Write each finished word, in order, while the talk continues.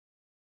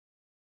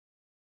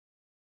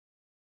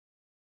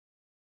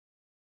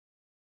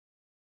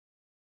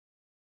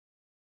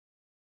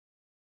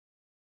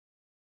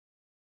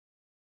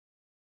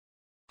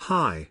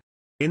Hi.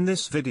 In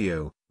this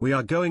video, we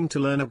are going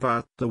to learn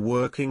about the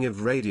working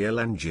of radial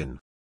engine.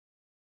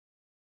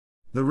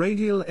 The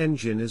radial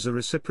engine is a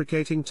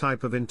reciprocating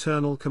type of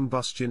internal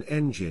combustion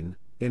engine,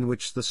 in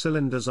which the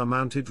cylinders are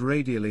mounted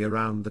radially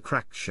around the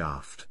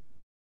crankshaft.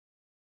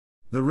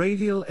 The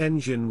radial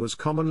engine was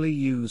commonly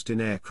used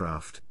in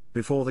aircraft,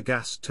 before the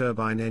gas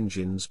turbine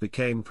engines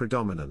became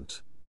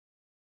predominant.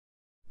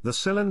 The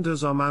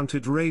cylinders are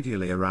mounted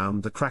radially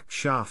around the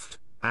crankshaft,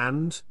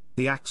 and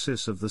the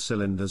axis of the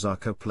cylinders are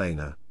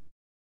coplanar.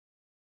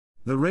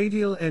 The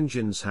radial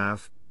engines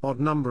have odd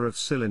number of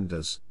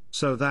cylinders,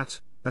 so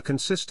that a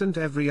consistent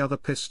every other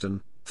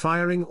piston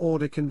firing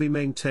order can be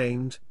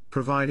maintained,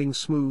 providing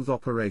smooth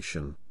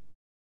operation.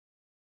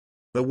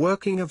 The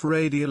working of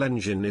radial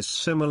engine is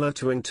similar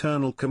to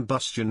internal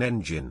combustion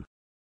engine.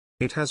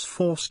 It has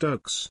 4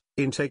 strokes: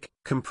 intake,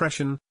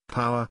 compression,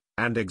 power,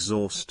 and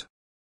exhaust.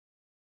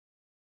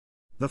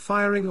 The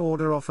firing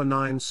order of a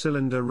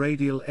 9-cylinder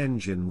radial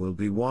engine will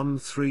be 1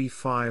 3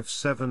 5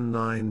 7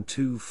 9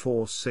 2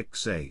 4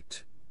 6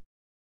 8.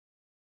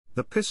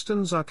 The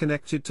pistons are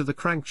connected to the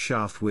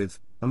crankshaft with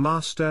a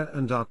master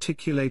and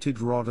articulated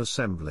rod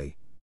assembly.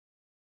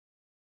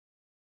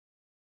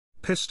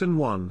 Piston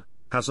 1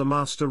 has a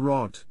master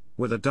rod,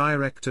 with a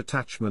direct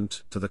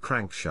attachment to the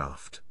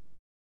crankshaft.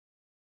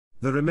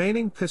 The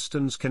remaining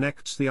pistons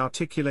connects the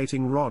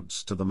articulating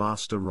rods to the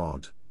master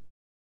rod.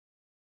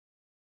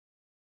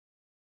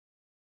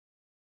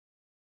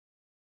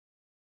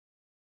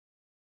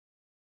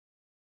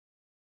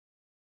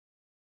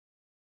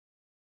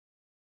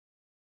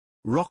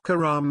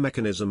 Rocker arm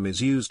mechanism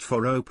is used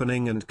for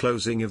opening and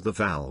closing of the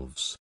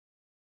valves.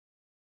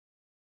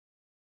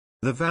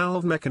 The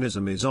valve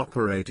mechanism is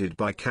operated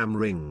by cam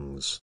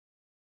rings.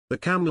 The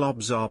cam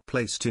lobes are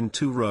placed in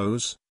 2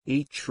 rows,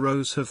 each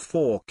rows have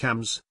 4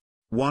 cams.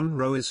 One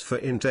row is for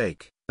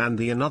intake, and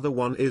the another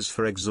one is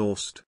for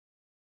exhaust.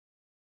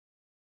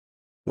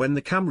 When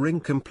the cam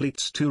ring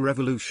completes 2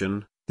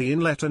 revolutions, the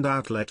inlet and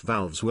outlet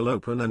valves will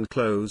open and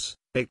close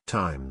 8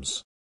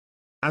 times.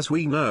 As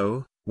we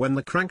know, when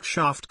the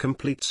crankshaft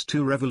completes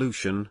 2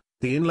 revolutions,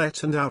 the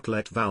inlet and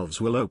outlet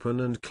valves will open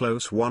and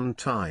close 1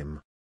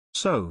 time.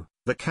 So,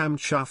 the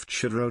camshaft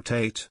should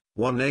rotate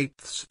 1/8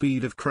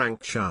 speed of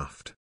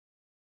crankshaft.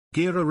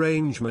 Gear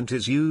arrangement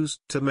is used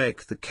to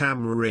make the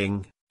cam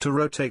ring to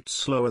rotate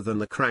slower than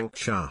the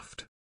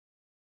crankshaft.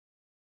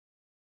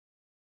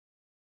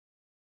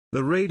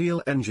 The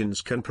radial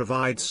engines can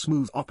provide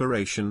smooth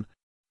operation.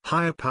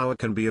 Higher power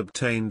can be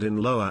obtained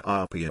in lower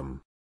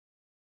RPM.